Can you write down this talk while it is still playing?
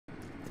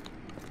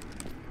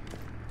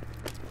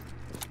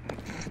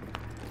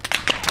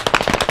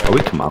Are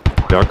we command?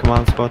 We are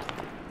command squad.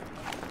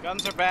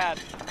 Guns are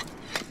bad.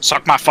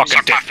 Suck my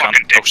fucking dick, cunt.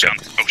 Oh shit.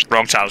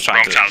 Wrong child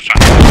trying to.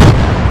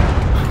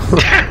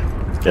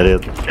 Get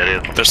it.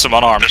 There's some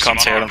unarmed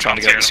cunts here and I'm trying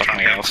to get them to suck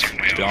me off, to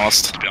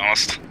be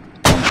honest.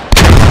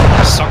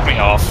 Suck me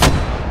off.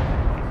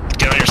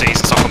 Get on your knees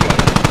and suck them like.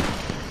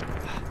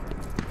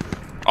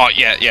 Oh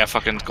yeah,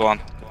 fucking go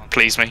on.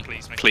 Please me.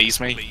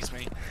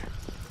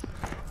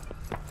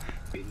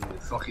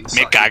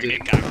 Make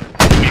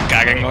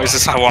gagging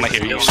noises, I wanna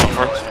hear you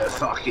suffer.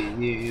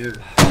 Fucking you.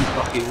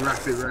 Fucking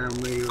wrap it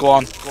around me. Go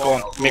on.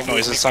 Make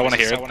noises, I wanna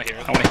hear it. I wanna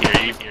hear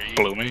you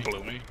blow me.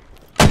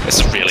 This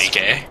is really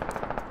gay.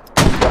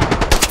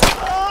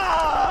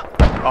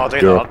 Oh,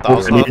 they're not. That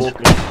was not.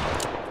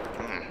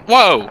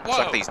 Whoa!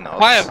 Suck these nuts.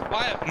 Why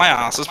my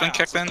ass has been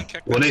kicked in?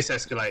 Well, this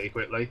escalated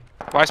quickly.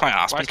 Why's my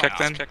ass been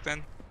kicked in?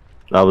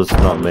 That was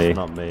not me.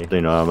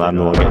 You know, I'm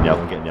the one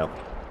getting you up.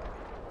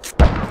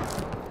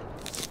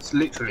 It's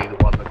literally the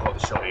one that got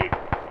the shot you.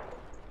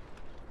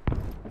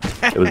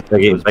 It was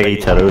Biggie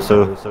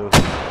Teroso.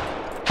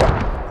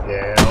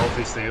 Yeah,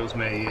 obviously it was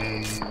me.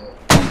 Yeah.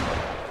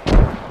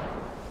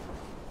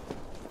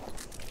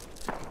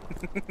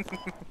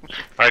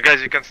 Alright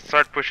guys, you can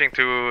start pushing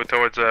towards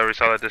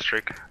Risala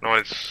district. No one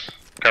is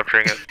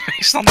capturing it.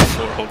 He's on the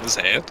floor holding his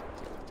head.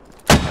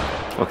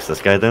 What's this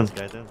guy doing?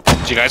 Do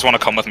you guys want to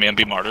come with me and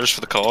be martyrs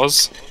for the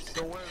cause?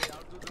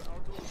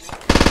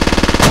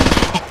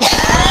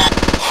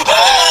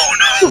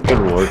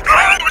 Good work.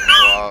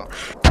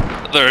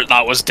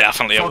 That was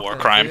definitely a war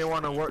crime.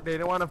 They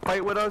don't want to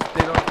fight with us.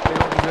 They don't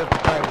deserve to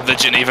fight with us. The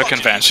Geneva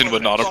Convention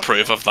would not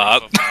approve of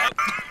that.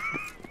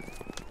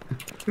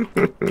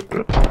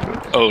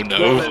 Oh no.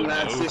 Well then,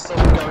 lads, this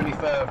doesn't go any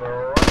further,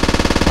 alright?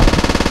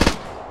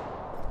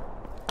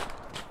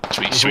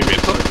 Should we